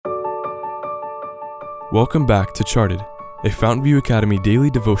Welcome back to Charted, a Fountain View Academy daily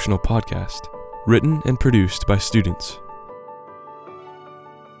devotional podcast, written and produced by students.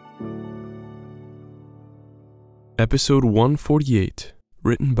 Episode 148,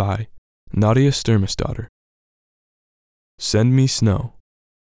 written by Nadia Sturmisdottir. Send me snow.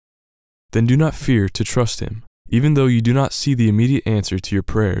 Then do not fear to trust him. Even though you do not see the immediate answer to your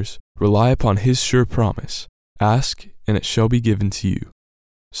prayers, rely upon his sure promise. Ask, and it shall be given to you.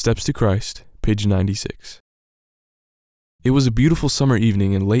 Steps to Christ, page 96. It was a beautiful summer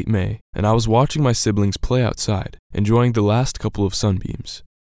evening in late May, and I was watching my siblings play outside, enjoying the last couple of sunbeams.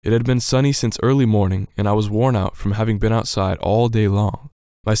 It had been sunny since early morning, and I was worn out from having been outside all day long.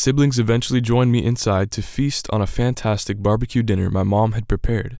 My siblings eventually joined me inside to feast on a fantastic barbecue dinner my mom had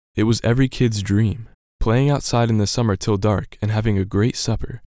prepared. It was every kid's dream, playing outside in the summer till dark and having a great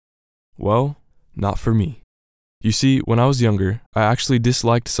supper. Well, not for me. You see, when I was younger, I actually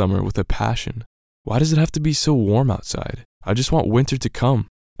disliked summer with a passion. Why does it have to be so warm outside? I just want winter to come,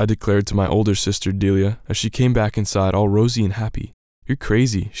 I declared to my older sister Delia as she came back inside all rosy and happy. You're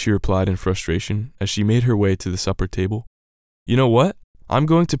crazy, she replied in frustration as she made her way to the supper table. You know what? I'm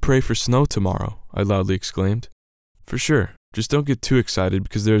going to pray for snow tomorrow, I loudly exclaimed. For sure, just don't get too excited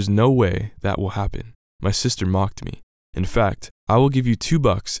because there is no way that will happen. My sister mocked me. In fact, I will give you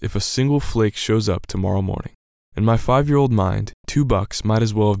 $2 if a single flake shows up tomorrow morning. In my 5-year-old mind, $2 might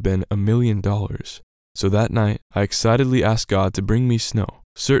as well have been $1 million. So that night, I excitedly asked God to bring me snow,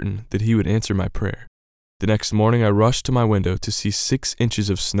 certain that he would answer my prayer. The next morning, I rushed to my window to see 6 inches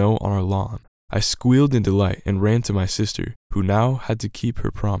of snow on our lawn. I squealed in delight and ran to my sister, who now had to keep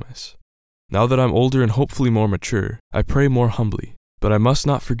her promise. Now that I'm older and hopefully more mature, I pray more humbly, but I must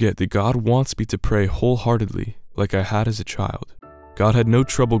not forget that God wants me to pray wholeheartedly like I had as a child. God had no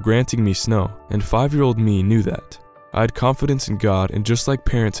trouble granting me snow, and 5-year-old me knew that. I had confidence in God, and just like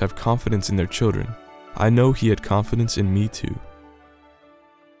parents have confidence in their children, I know he had confidence in me too.